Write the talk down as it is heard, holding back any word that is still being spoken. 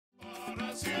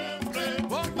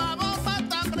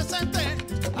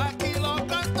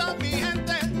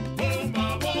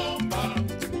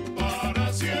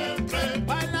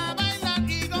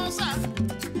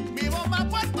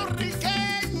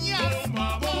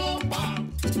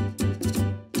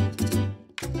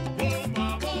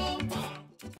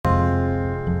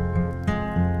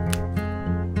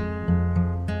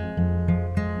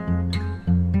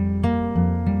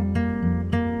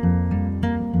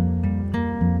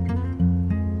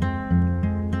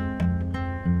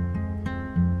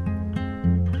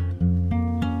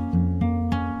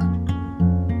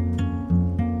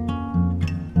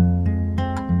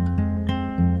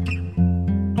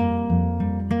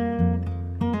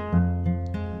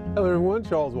everyone,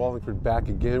 Charles Walhingford back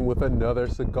again with another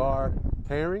cigar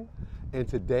pairing. And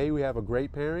today we have a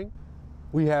great pairing.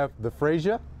 We have the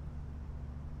Freyja,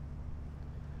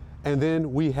 and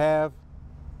then we have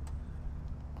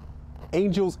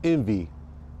Angel's Envy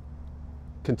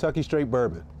Kentucky Straight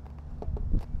Bourbon.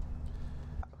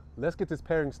 Let's get this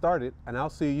pairing started, and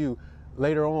I'll see you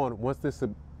later on once this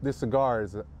cigar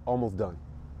is almost done.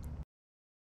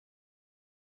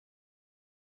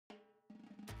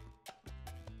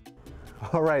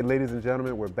 All right, ladies and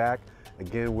gentlemen, we're back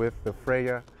again with the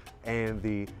Freyja and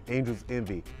the Angel's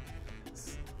Envy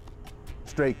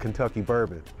Straight Kentucky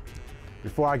Bourbon.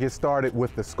 Before I get started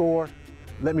with the score,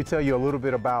 let me tell you a little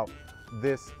bit about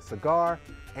this cigar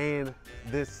and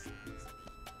this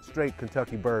Straight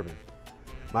Kentucky Bourbon,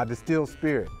 my distilled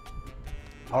spirit.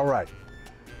 All right,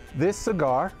 this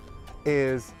cigar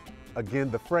is,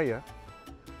 again, the Freyja.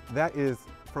 That is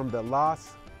from the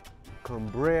Las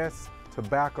Cumbres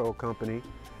Tobacco Company,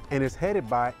 and is headed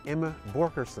by Emma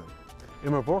Borkerson.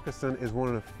 Emma Borkerson is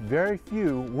one of the very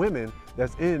few women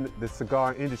that's in the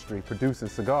cigar industry producing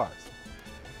cigars.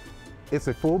 It's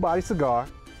a full body cigar.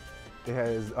 It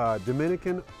has a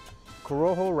Dominican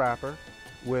Corojo wrapper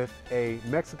with a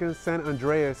Mexican San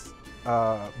Andreas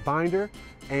binder,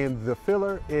 and the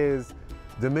filler is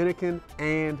Dominican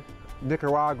and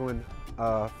Nicaraguan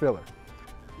filler.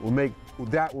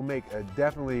 That will make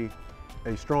definitely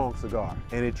a strong cigar,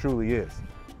 and it truly is.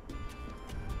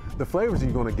 The flavors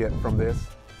you're going to get from this,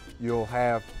 you'll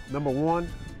have, number one,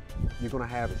 you're going to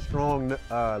have a strong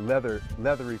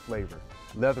leathery flavor,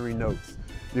 leathery notes.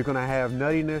 You're going to have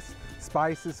nuttiness,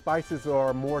 spices. Spices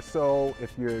are more so,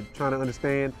 if you're trying to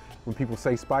understand, when people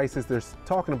say spices, they're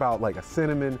talking about like a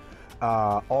cinnamon,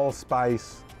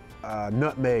 allspice,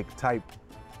 nutmeg type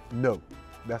note.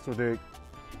 That's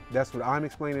what I'm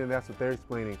explaining, and that's what they're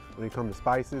explaining when it comes to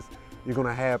spices. You're going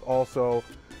to have also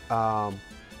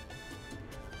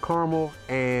caramel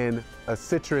and a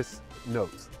citrus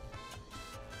notes.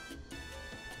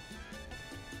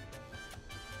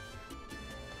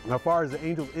 Now, as far as the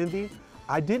Angel's Envy,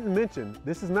 I didn't mention,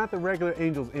 this is not the regular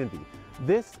Angel's Envy.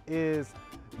 This is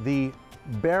the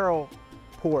barrel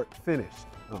port finished.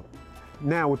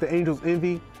 Now, with the Angel's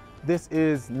Envy, this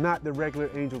is not the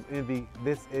regular Angel's Envy.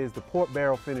 This is the port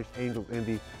barrel finished Angel's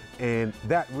Envy, and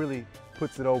that really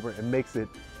puts it over and makes it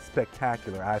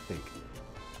spectacular, I think.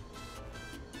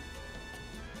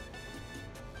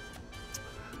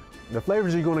 The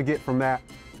flavors you're going to get from that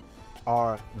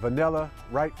are vanilla,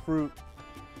 ripe fruit,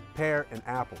 pear, and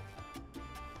apple.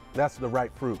 That's the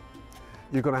ripe fruit.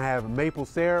 You're going to have maple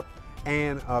syrup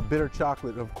and bitter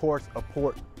chocolate, and of course, a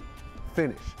port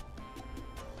finish.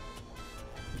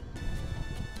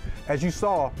 As you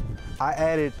saw, I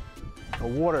added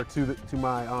water to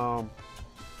my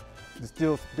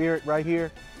distilled spirit right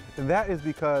here, and that is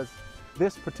because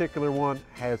this particular one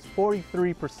has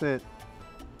 43%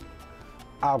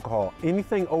 alcohol.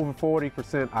 Anything over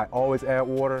 40%, I always add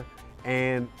water,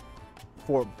 and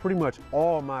for pretty much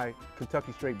all my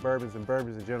Kentucky straight bourbons and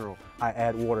bourbons in general, I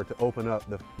add water to open up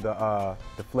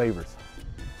the flavors.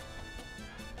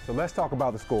 So let's talk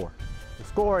about the score. The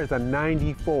score is a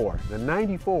 94. The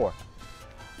 94.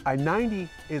 A 90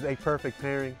 is a perfect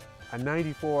pairing. A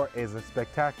 94 is a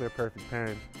spectacular perfect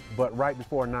pairing, but right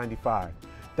before 95.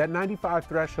 That 95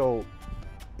 threshold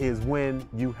is when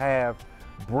you have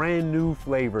brand new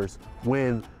flavors,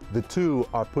 when the two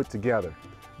are put together.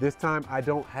 This time I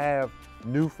don't have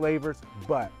new flavors,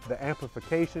 but the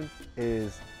amplification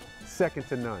is second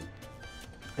to none.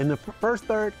 In the first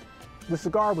third, the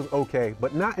cigar was okay,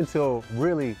 but not until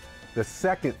really the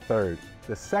second third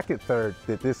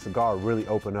that this cigar really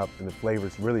opened up and the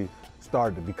flavors really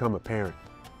started to become apparent.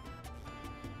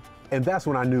 And that's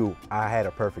when I knew I had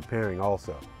a perfect pairing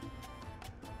also.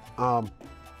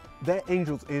 That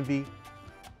Angel's Envy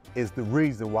is the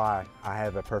reason why I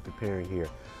have a perfect pairing here.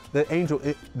 The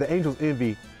Angel's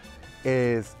Envy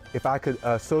is, if I could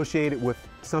associate it with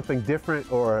something different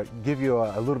or give you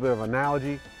a little bit of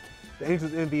analogy, the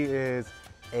Angel's Envy is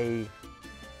a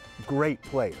great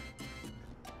player.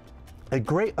 A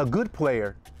good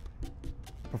player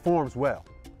performs well.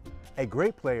 A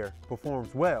great player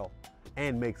performs well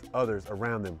and makes others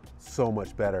around them so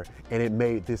much better, and it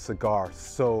made this cigar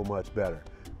so much better.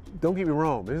 Don't get me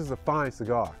wrong, this is a fine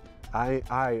cigar.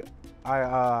 I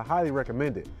highly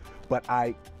recommend it, but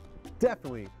I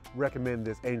definitely recommend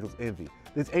this Angel's Envy.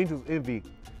 This Angel's Envy,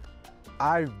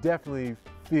 I definitely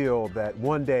feel that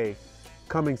one day,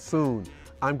 coming soon,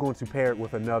 I'm going to pair it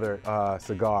with another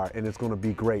cigar, and it's going to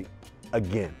be great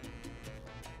again.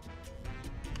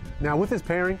 Now, with this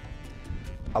pairing,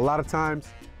 a lot of times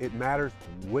it matters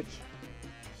which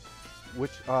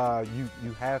which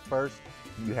you have first.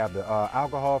 You have the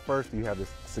alcohol first, you have the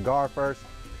cigar first.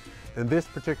 And this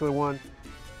particular one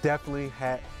definitely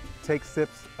take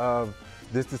sips of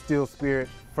this distilled spirit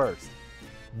first.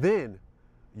 Then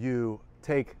you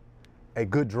take a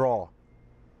good draw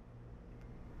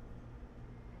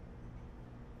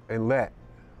and let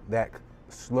that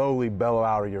slowly bellow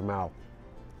out of your mouth.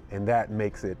 And that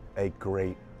makes it a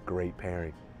great, great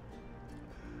pairing.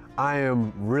 I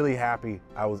am really happy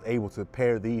I was able to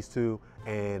pair these two,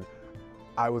 and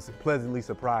I was pleasantly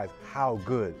surprised how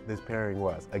good this pairing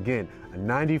was. Again, a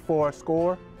 94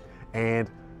 score, and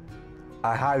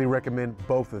I highly recommend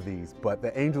both of these, but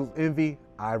the Angel's Envy,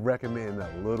 I recommend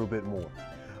a little bit more.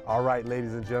 All right,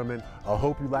 ladies and gentlemen, I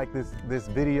hope you like this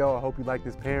video. I hope you like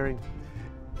this pairing.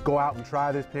 Go out and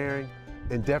try this pairing,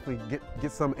 and definitely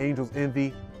get some Angel's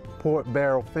Envy port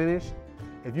barrel finish.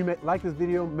 If you like this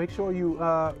video, make sure you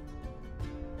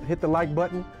hit the like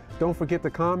button. Don't forget to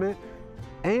comment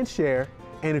and share.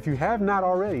 And if you have not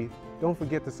already, don't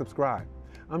forget to subscribe.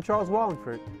 I'm Charles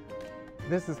Walhingford.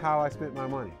 This is how I spent my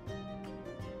money.